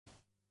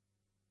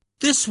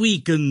This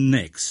week and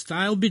next,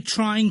 I'll be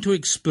trying to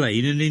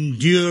explain an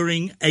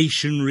enduring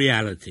Asian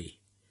reality.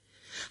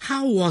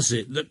 How was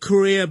it that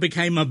Korea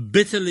became a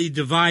bitterly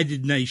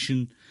divided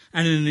nation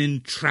and an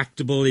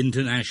intractable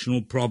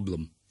international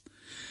problem?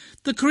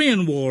 The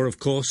Korean War, of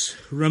course,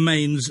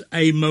 remains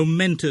a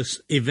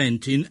momentous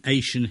event in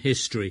Asian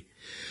history,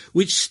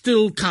 which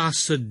still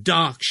casts a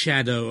dark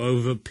shadow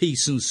over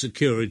peace and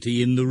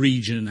security in the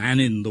region and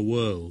in the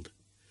world.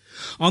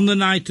 On the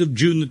night of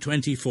June the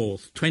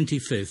 24th,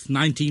 25th,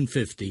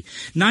 1950,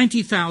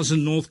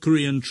 90,000 North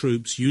Korean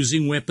troops,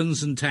 using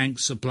weapons and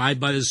tanks supplied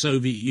by the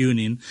Soviet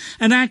Union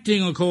and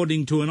acting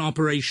according to an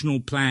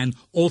operational plan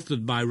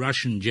authored by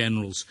Russian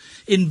generals,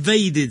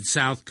 invaded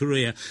South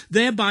Korea,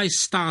 thereby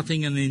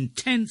starting an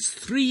intense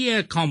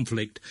 3-year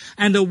conflict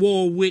and a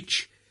war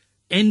which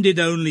ended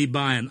only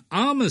by an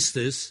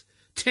armistice,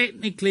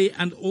 technically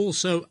and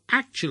also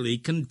actually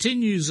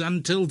continues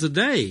until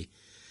today,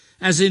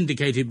 as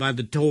indicated by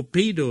the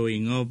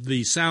torpedoing of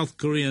the South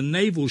Korean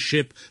naval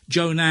ship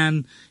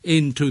Jonan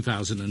in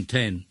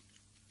 2010.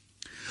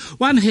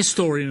 One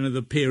historian of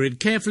the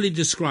period carefully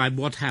described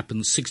what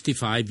happened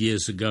 65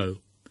 years ago.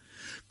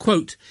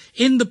 Quote,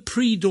 "In the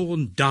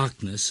pre-dawn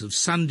darkness of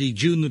Sunday,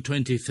 June the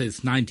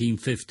 25th,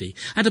 1950,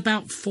 at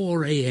about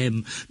 4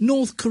 a.m.,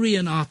 North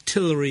Korean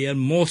artillery and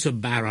mortar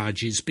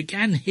barrages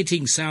began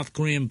hitting South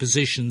Korean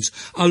positions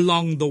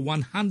along the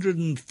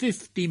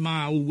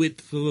 150-mile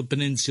width of the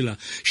peninsula,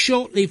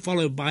 shortly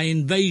followed by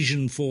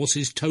invasion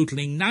forces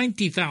totaling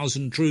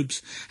 90,000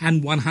 troops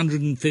and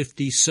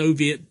 150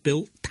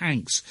 Soviet-built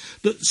tanks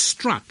that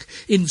struck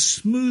in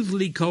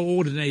smoothly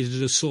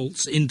coordinated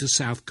assaults into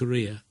South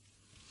Korea.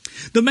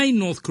 The main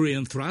North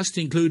Korean thrust,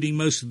 including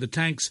most of the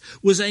tanks,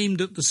 was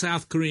aimed at the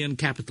South Korean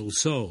capital,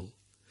 Seoul.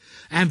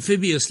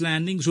 Amphibious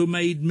landings were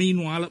made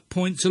meanwhile at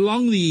points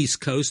along the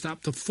east coast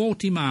up to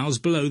 40 miles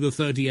below the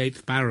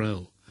 38th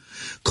parallel.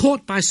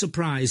 Caught by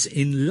surprise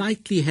in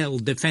lightly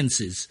held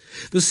defences,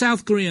 the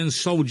South Korean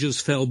soldiers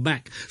fell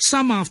back,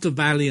 some after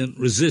valiant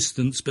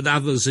resistance, but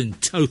others in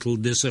total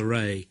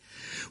disarray.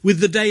 With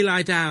the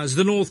daylight hours,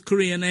 the North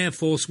Korean Air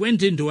Force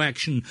went into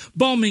action,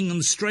 bombing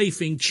and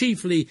strafing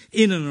chiefly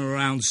in and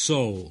around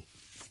Seoul."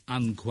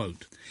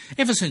 Unquote.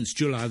 Ever since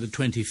July the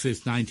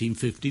 25th,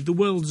 1950, the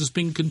world has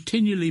been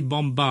continually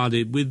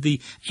bombarded with the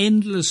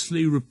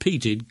endlessly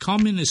repeated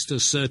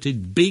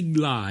communist-asserted big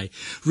lie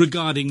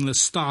regarding the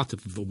start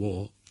of the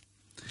war.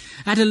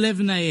 At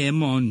 11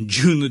 a.m. on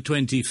June the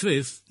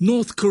 25th,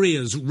 North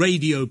Korea's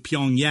Radio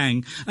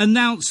Pyongyang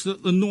announced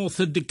that the North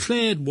had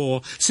declared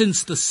war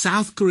since the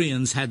South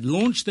Koreans had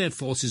launched their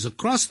forces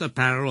across the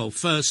parallel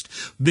first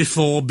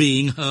before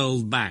being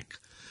hurled back.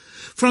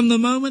 From the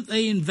moment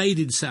they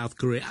invaded South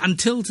Korea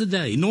until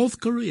today, North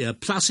Korea,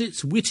 plus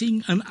its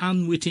witting and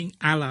unwitting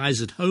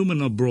allies at home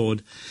and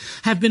abroad,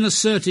 have been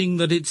asserting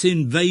that its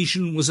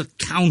invasion was a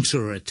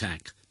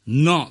counter-attack,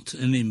 not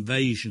an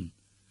invasion.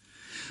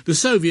 The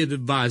Soviet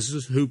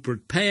advisors who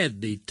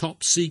prepared the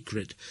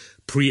top-secret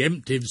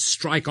preemptive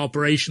strike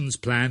operations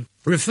plan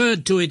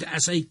referred to it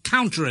as a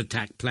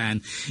counterattack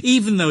plan,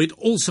 even though it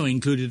also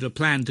included a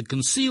plan to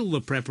conceal the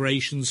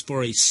preparations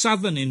for a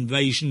southern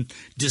invasion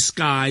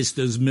disguised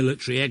as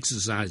military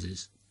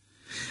exercises.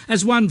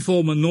 As one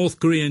former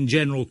North Korean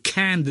general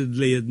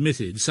candidly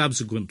admitted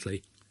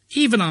subsequently,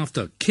 "Even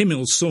after Kim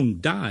Il-sung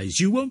dies,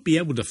 you won't be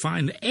able to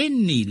find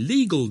any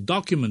legal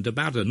document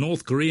about a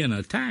North Korean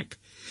attack.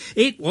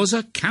 It was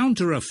a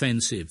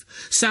counter-offensive.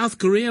 South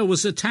Korea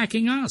was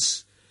attacking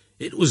us.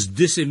 It was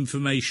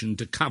disinformation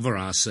to cover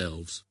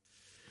ourselves."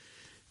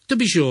 To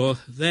be sure,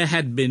 there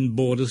had been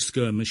border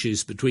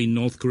skirmishes between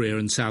North Korea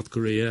and South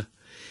Korea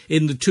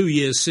in the 2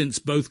 years since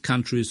both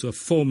countries were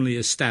formally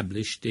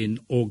established in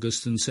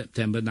August and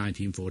September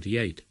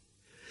 1948.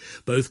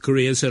 Both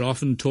Koreas had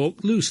often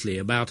talked loosely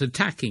about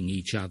attacking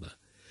each other.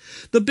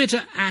 The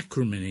bitter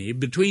acrimony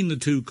between the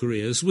two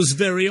Koreas was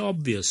very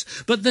obvious,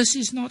 but this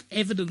is not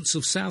evidence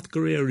of South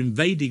Korea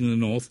invading the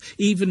North,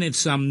 even if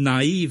some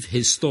naive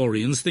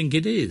historians think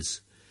it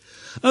is.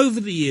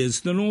 Over the years,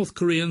 the North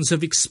Koreans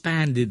have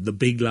expanded the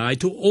big lie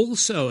to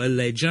also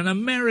allege an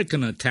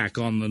American attack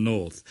on the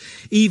North,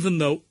 even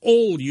though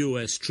all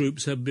US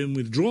troops have been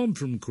withdrawn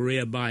from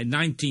Korea by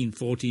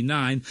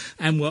 1949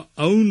 and were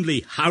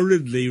only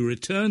hurriedly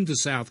returned to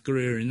South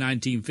Korea in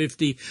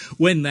 1950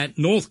 when that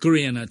North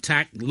Korean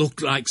attack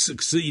looked like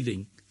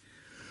succeeding.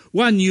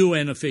 One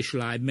UN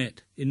official I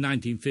met in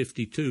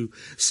 1952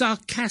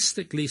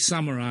 sarcastically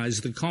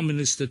summarized the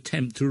communist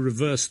attempt to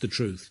reverse the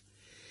truth.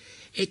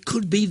 "It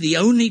could be the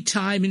only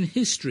time in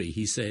history,"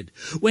 he said,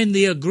 "when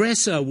the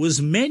aggressor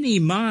was many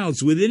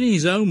miles within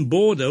his own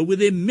border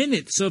within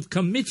minutes of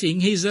committing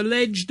his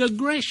alleged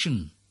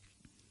aggression."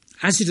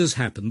 As it has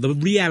happened, the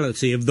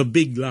reality of the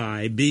big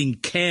lie being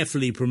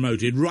carefully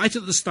promoted right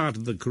at the start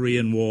of the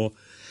Korean War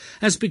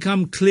has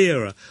become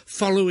clearer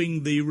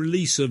following the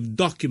release of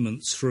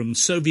documents from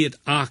Soviet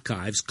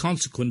archives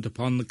consequent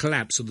upon the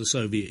collapse of the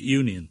Soviet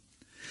Union.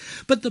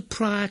 But the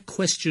prior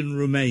question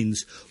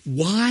remains,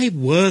 why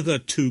were there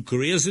two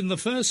Koreas in the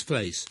first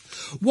place?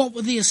 What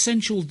were the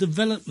essential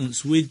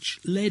developments which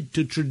led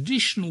to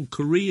traditional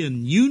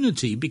Korean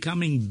unity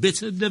becoming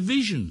bitter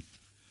division?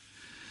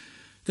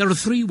 There are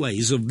three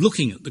ways of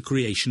looking at the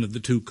creation of the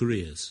two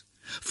Koreas.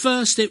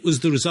 First, it was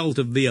the result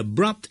of the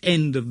abrupt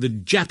end of the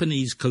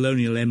Japanese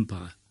colonial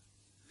empire.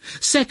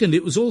 Second,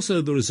 it was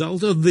also the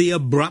result of the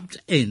abrupt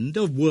end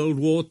of World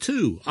War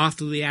II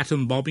after the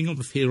atom bombing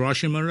of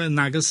Hiroshima and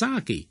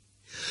Nagasaki.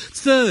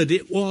 Third,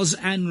 it was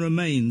and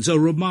remains a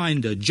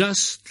reminder,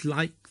 just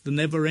like the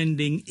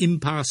never-ending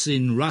impasse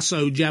in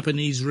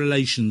Russo-Japanese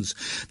relations,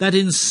 that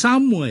in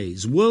some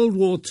ways World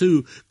War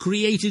II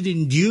created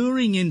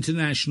enduring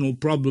international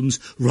problems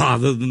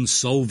rather than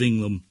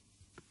solving them.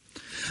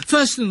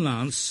 First and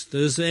last,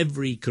 as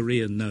every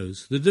Korean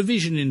knows, the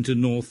division into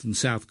North and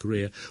South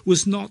Korea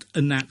was not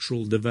a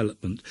natural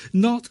development,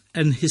 not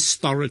an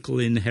historical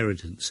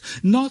inheritance,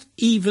 not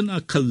even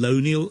a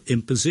colonial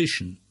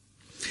imposition.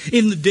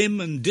 In the dim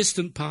and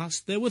distant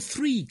past, there were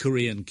three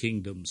Korean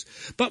kingdoms,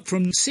 but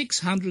from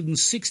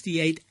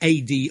 668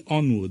 AD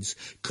onwards,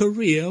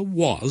 Korea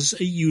was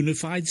a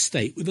unified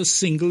state with a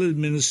single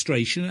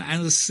administration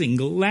and a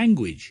single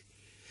language.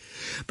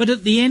 But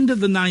at the end of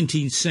the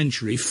 19th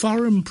century,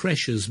 foreign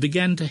pressures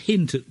began to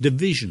hint at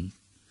division.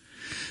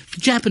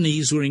 The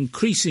Japanese were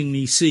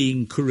increasingly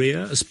seeing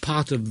Korea as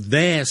part of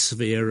their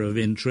sphere of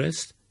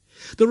interest.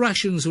 The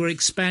Russians were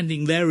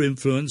expanding their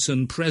influence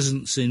and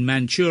presence in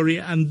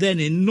Manchuria and then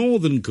in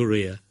northern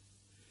Korea.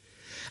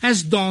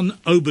 As Don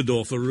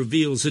Oberdorfer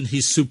reveals in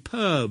his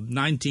superb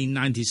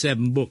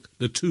 1997 book,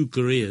 The Two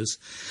Koreas,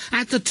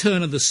 at the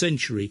turn of the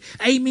century,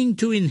 aiming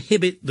to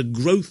inhibit the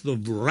growth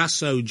of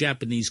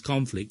Russo-Japanese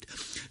conflict,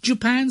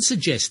 Japan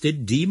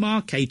suggested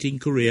demarcating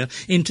Korea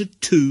into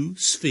two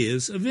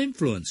spheres of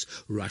influence,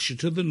 Russia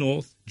to the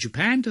north,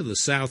 Japan to the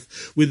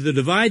south, with the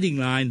dividing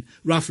line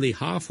roughly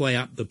halfway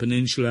up the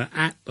peninsula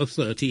at the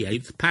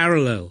 38th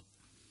parallel.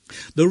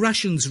 The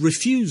Russians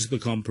refused the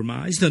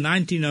compromise. The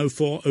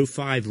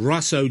 1904-05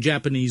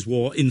 Russo-Japanese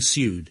War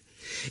ensued.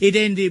 It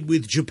ended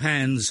with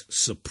Japan's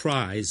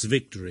surprise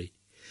victory.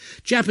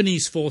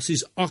 Japanese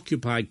forces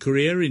occupied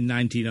Korea in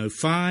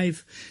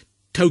 1905.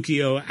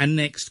 Tokyo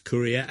annexed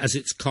Korea as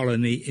its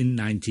colony in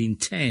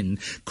 1910.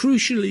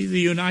 Crucially, the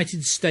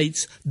United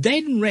States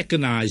then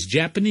recognized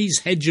Japanese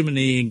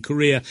hegemony in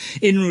Korea,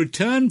 in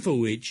return for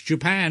which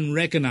Japan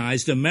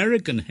recognized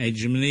American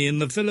hegemony in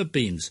the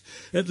Philippines.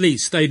 At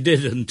least they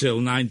did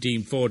until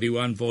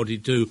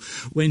 1941-42,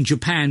 when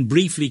Japan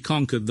briefly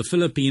conquered the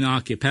Philippine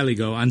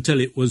archipelago until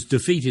it was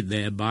defeated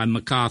there by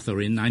MacArthur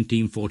in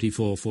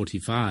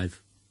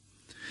 1944-45.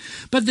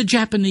 But the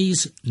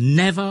Japanese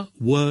never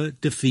were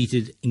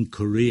defeated in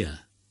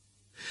Korea.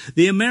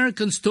 The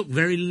Americans took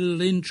very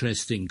little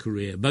interest in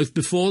Korea, both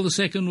before the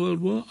Second World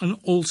War and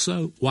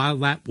also while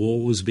that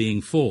war was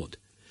being fought.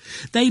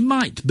 They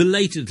might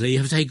belatedly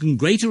have taken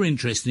greater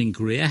interest in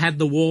Korea had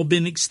the war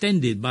been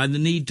extended by the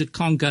need to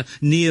conquer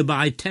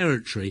nearby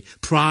territory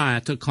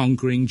prior to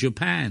conquering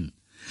Japan.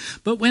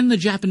 But when the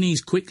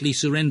Japanese quickly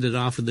surrendered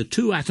after the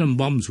 2 atom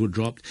bombs were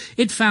dropped,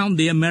 it found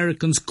the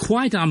Americans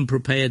quite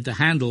unprepared to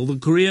handle the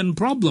Korean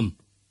problem.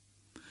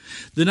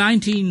 The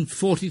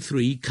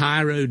 1943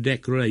 Cairo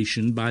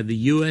Declaration by the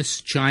US,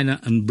 China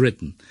and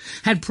Britain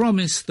had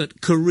promised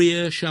that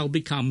Korea shall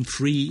become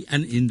free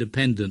and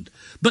independent,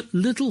 but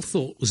little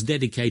thought was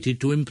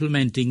dedicated to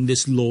implementing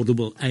this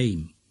laudable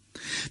aim.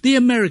 The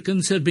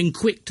Americans had been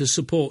quick to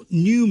support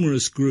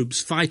numerous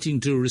groups fighting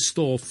to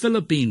restore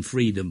Philippine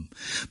freedom,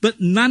 but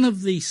none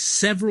of the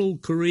several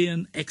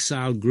Korean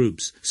exile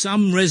groups,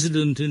 some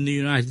resident in the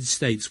United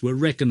States, were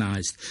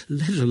recognized,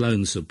 let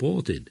alone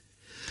supported.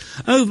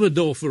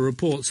 Oberdorfer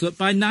reports that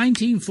by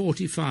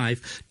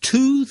 1945,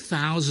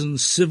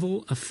 2,000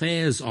 civil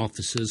affairs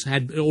officers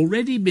had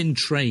already been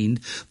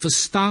trained for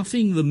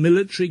staffing the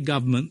military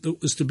government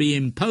that was to be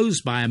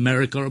imposed by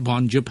America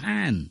upon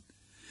Japan.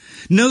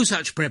 No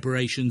such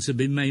preparations had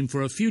been made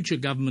for a future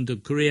government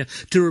of Korea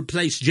to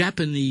replace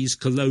Japanese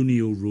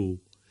colonial rule.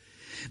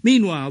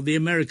 Meanwhile, the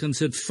Americans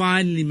had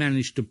finally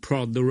managed to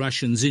prod the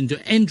Russians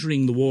into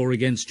entering the war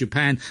against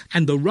Japan,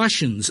 and the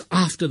Russians,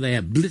 after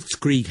their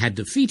blitzkrieg had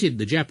defeated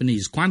the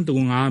Japanese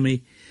Kwantung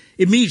Army,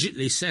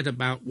 immediately set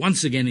about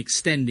once again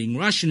extending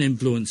Russian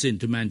influence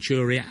into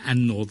Manchuria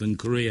and northern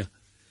Korea.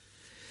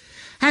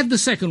 Had the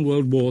Second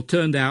World War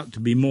turned out to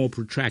be more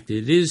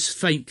protracted, it is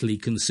faintly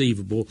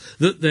conceivable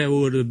that there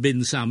would have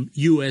been some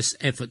US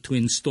effort to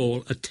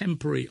install a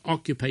temporary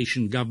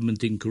occupation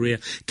government in Korea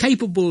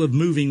capable of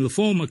moving the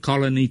former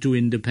colony to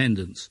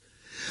independence.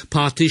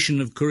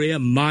 Partition of Korea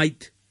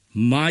might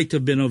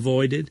have been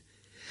avoided.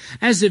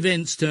 As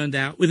events turned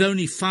out, with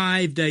only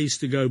 5 days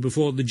to go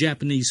before the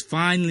Japanese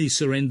finally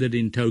surrendered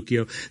in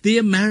Tokyo, the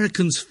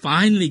Americans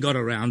finally got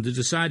around to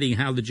deciding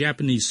how the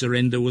Japanese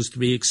surrender was to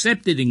be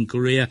accepted in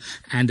Korea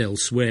and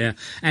elsewhere,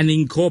 and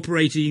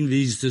incorporating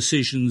these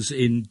decisions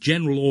in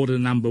General Order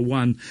No.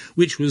 1,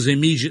 which was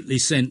immediately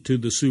sent to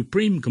the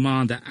Supreme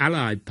Commander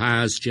Allied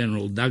Powers,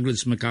 General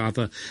Douglas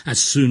MacArthur, as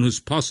soon as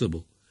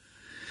possible.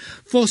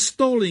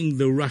 Forestalling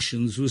the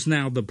Russians was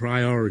now the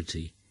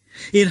priority.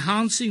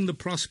 Enhancing the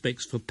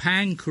prospects for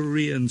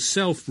pan-Korean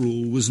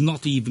self-rule was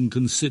not even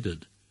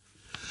considered.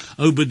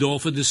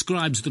 Oberdorfer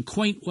describes the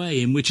quaint way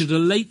in which at a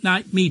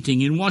late-night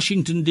meeting in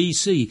Washington,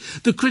 D.C.,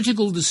 the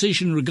critical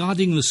decision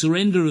regarding the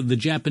surrender of the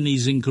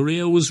Japanese in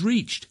Korea was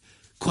reached.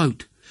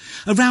 Quote,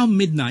 "Around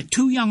midnight,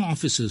 2 young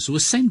officers were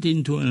sent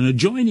into an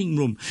adjoining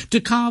room to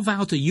carve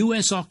out a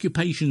U.S.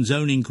 occupation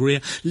zone in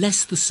Korea,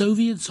 lest the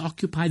Soviets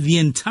occupy the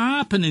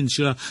entire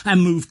peninsula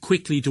and move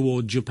quickly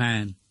toward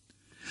Japan.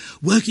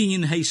 Working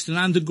in haste and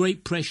under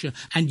great pressure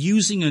and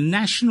using a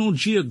National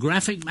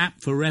Geographic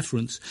map for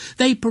reference,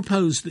 they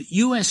proposed that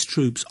U.S.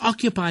 troops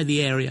occupy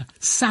the area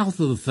south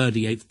of the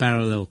 38th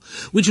parallel,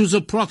 which was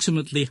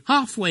approximately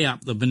halfway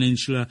up the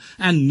peninsula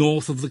and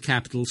north of the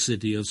capital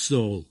city of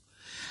Seoul,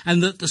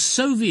 and that the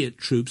Soviet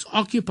troops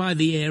occupy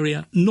the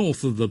area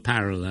north of the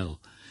parallel.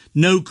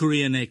 No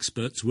Korean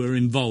experts were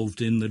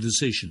involved in the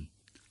decision."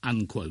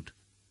 Unquote.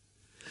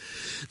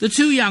 The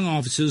 2 young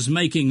officers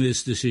making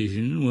this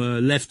decision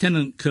were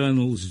Lieutenant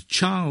Colonels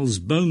Charles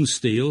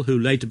Bonesteel, who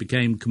later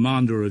became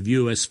commander of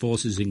U.S.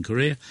 forces in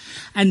Korea,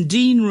 and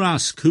Dean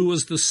Rusk, who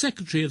was the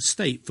Secretary of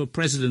State for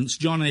Presidents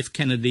John F.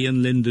 Kennedy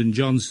and Lyndon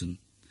Johnson.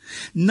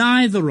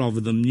 Neither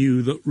of them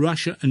knew that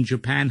Russia and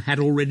Japan had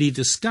already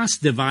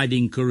discussed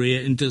dividing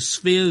Korea into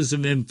spheres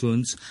of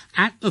influence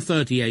at the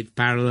 38th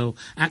parallel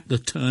at the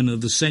turn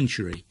of the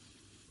century.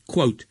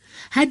 Quote,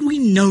 "Had we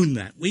known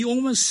that, we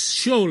almost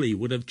surely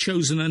would have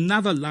chosen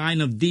another line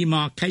of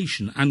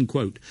demarcation,"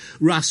 unquote,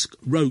 Rusk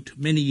wrote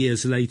many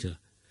years later.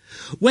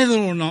 Whether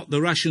or not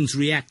the Russians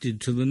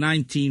reacted to the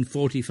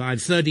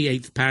 1945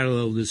 38th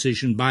parallel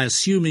decision by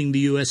assuming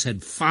the US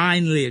had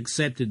finally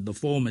accepted the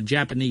former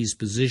Japanese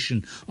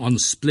position on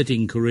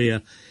splitting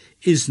Korea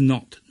is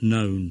not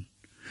known.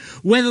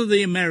 Whether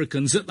the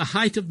Americans, at the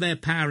height of their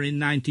power in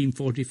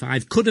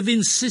 1945, could have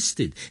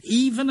insisted,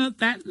 even at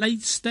that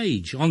late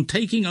stage, on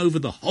taking over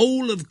the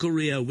whole of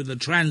Korea with a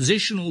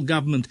transitional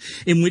government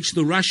in which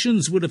the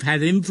Russians would have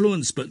had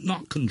influence but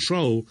not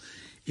control,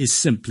 is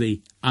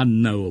simply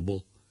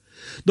unknowable.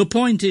 The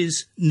point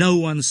is, no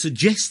one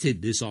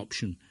suggested this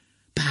option.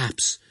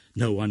 Perhaps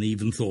no one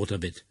even thought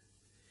of it.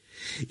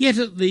 Yet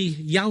at the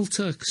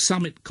Yalta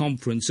Summit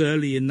Conference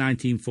early in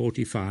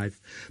 1945,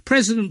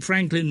 President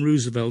Franklin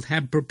Roosevelt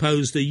had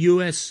proposed a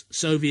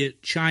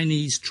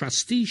US-Soviet-Chinese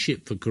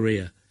trusteeship for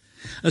Korea.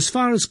 As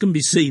far as can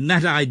be seen,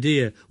 that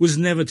idea was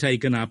never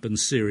taken up and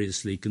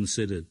seriously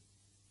considered.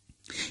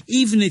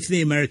 Even if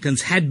the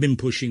Americans had been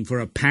pushing for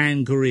a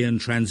pan-Korean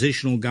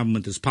transitional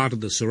government as part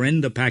of the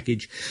surrender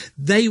package,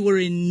 they were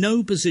in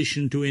no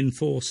position to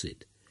enforce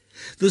it.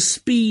 The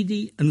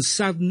speedy and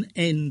sudden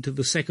end to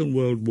the Second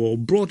World War,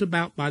 brought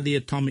about by the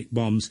atomic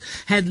bombs,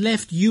 had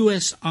left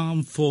US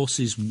armed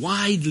forces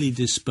widely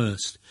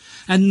dispersed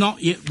and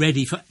not yet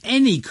ready for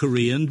any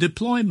Korean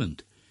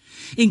deployment.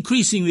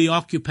 Increasing the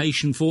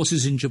occupation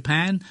forces in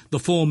Japan, the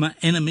former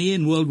enemy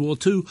in World War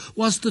II,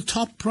 was the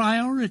top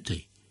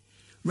priority.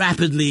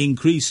 Rapidly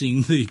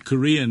increasing the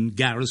Korean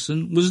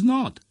garrison was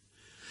not.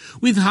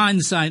 With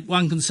hindsight,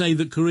 one can say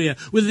that Korea,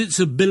 with its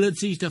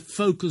ability to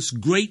focus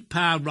great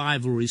power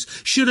rivalries,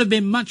 should have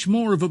been much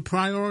more of a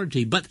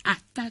priority, but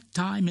at that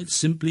time it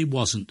simply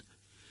wasn't.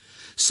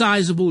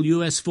 Sizable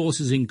US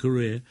forces in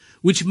Korea,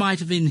 which might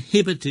have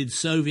inhibited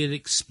Soviet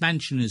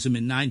expansionism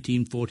in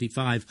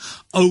 1945,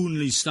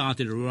 only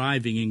started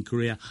arriving in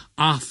Korea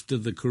after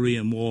the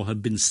Korean War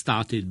had been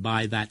started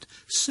by that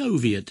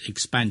Soviet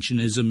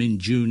expansionism in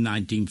June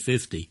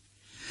 1950.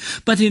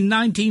 But in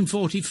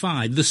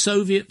 1945, the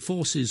Soviet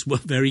forces were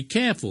very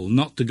careful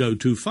not to go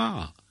too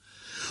far.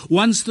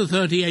 Once the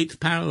 38th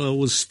parallel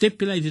was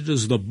stipulated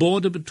as the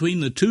border between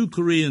the 2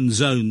 Korean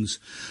zones,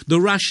 the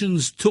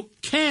Russians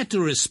took care to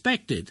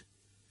respect it,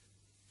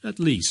 at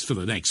least for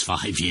the next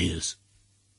 5 years.